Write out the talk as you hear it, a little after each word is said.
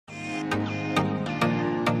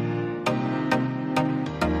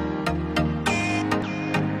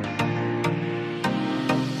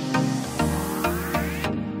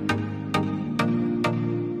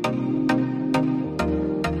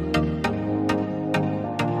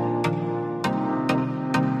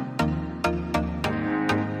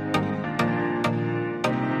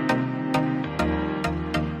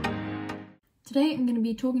Today I'm going to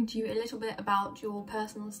be talking to you a little bit about your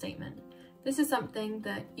personal statement. This is something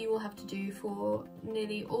that you will have to do for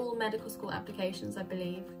nearly all medical school applications, I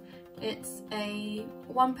believe. It's a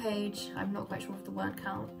one-page, I'm not quite sure of the word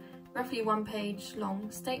count, roughly one-page long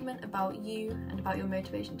statement about you and about your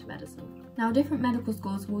motivation to medicine. Now, different medical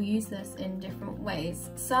schools will use this in different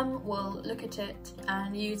ways. Some will look at it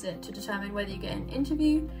and use it to determine whether you get an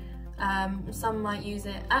interview. Some might use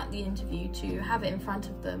it at the interview to have it in front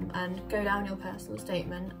of them and go down your personal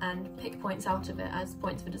statement and pick points out of it as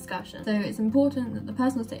points for discussion. So it's important that the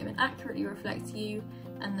personal statement accurately reflects you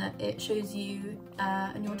and that it shows you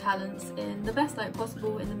and your talents in the best light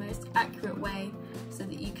possible, in the most accurate way, so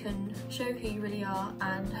that you can show who you really are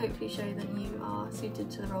and hopefully show that you are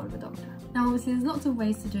suited to the role of a doctor. Now, obviously there's lots of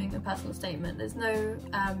ways to doing a personal statement. There's no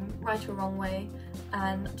right or wrong way,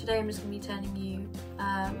 and today I'm just going to be telling you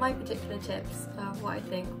my particular tips of what I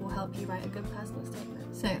think will help you write a good personal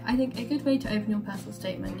statement. So I think a good way to open your personal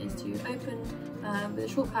statement is to open with a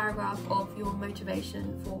short paragraph of your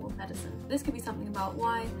motivation for medicine. This could be something about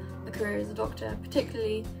why a career as a doctor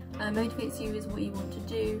particularly motivates you, is what you want to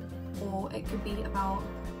do, or it could be about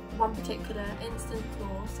one particular instance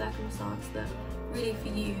or circumstance that really for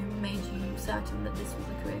you made you certain that this was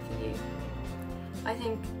a career for you. I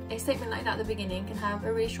think a statement like that at the beginning can have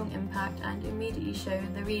a really strong impact and immediately show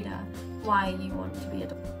the reader why you want to be a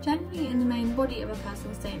doctor. Generally, in the main body of a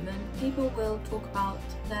personal statement, people will talk about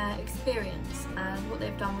their experience and what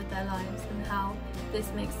they've done with their lives and how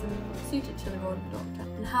this makes them suited to the role of a doctor,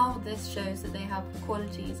 and how this shows that they have the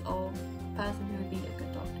qualities of a person who would be a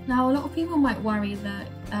good doctor. Now, a lot of people might worry that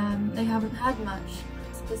they haven't had much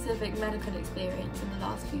specific medical experience in the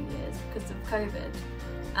last few years because of COVID.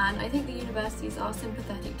 And I think the universities are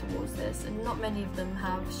sympathetic towards this, and not many of them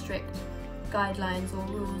have strict guidelines or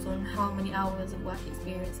rules on how many hours of work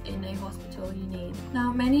experience in a hospital you need.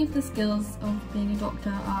 Now, many of the skills of being a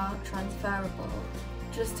doctor are transferable.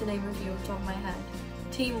 Just to name a few off the top of my head: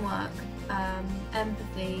 teamwork,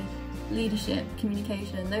 empathy, leadership,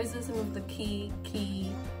 communication. Those are some of the key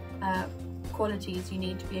qualities you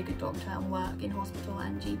need to be a good doctor and work in hospital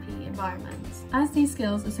and GP environments. As these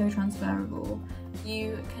skills are so transferable,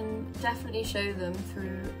 you can definitely show them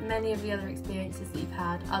through many of the other experiences that you've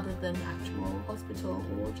had other than actual hospital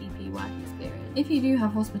or GP work experience. If you do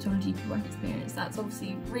have hospital or GP work experience, that's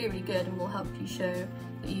obviously really good and will help you show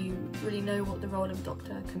that you really know what the role of a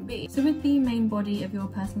doctor can be. So with the main body of your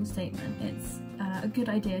personal statement, it's a good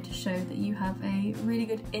idea to show that you have a really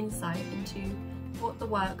good insight into what the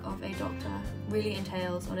work of a doctor really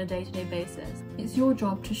entails on a day-to-day basis. It's your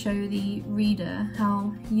job to show the reader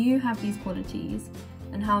how you have these qualities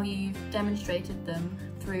and how you've demonstrated them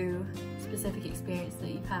through specific experience that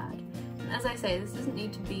you've had. And as I say, this doesn't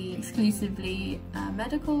need to be exclusively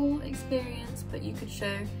medical experience, but you could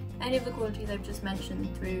show any of the qualities I've just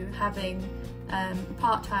mentioned through having a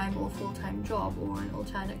part-time or full-time job or an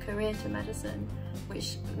alternate career to medicine,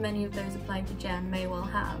 which many of those applying to GEM may well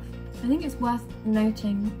have. I think it's worth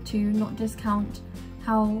noting to not discount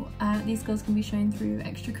how these skills can be shown through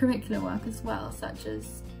extracurricular work as well, such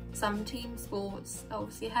as some team sports,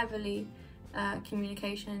 obviously heavily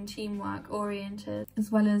communication and teamwork oriented,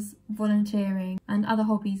 as well as volunteering and other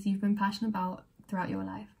hobbies you've been passionate about throughout your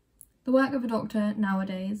life. The work of a doctor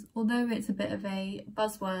nowadays, although it's a bit of a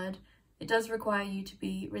buzzword, it does require you to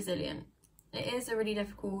be resilient. It is a really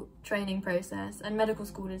difficult training process, and medical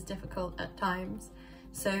school is difficult at times.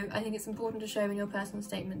 So I think it's important to show in your personal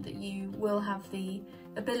statement that you will have the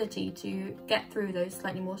ability to get through those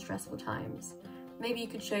slightly more stressful times. Maybe you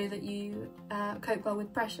could show that you cope well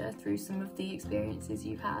with pressure through some of the experiences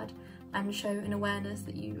you've had, and show an awareness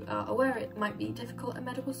that you are aware it might be difficult at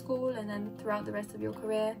medical school and then throughout the rest of your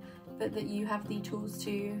career, but that you have the tools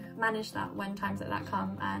to manage that when times like that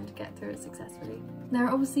come and get through it successfully. There are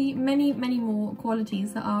obviously many more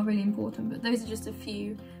qualities that are really important, but those are just a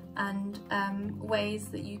few, and ways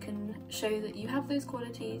that you can show that you have those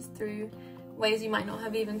qualities through ways you might not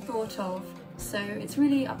have even thought of. So it's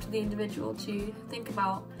really up to the individual to think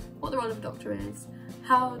about what the role of a doctor is,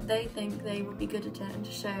 how they think they would be good at it, and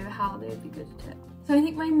to show how they would be good at it. So I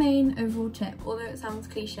think my main overall tip, although it sounds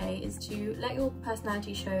cliche, is to let your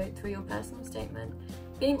personality show through your personal statement.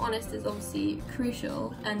 Being honest is obviously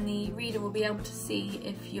crucial, and the reader will be able to see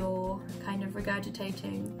if you're kind of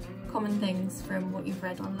regurgitating common things from what you've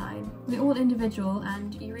read online. We're all individual,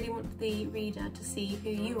 and you really want the reader to see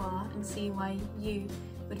who you are and see why you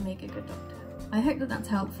would make a good doctor. I hope that that's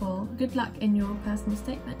helpful. Good luck in your personal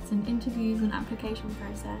statements and interviews and application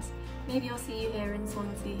process. Maybe I'll see you here in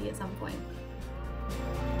Swansea at some point.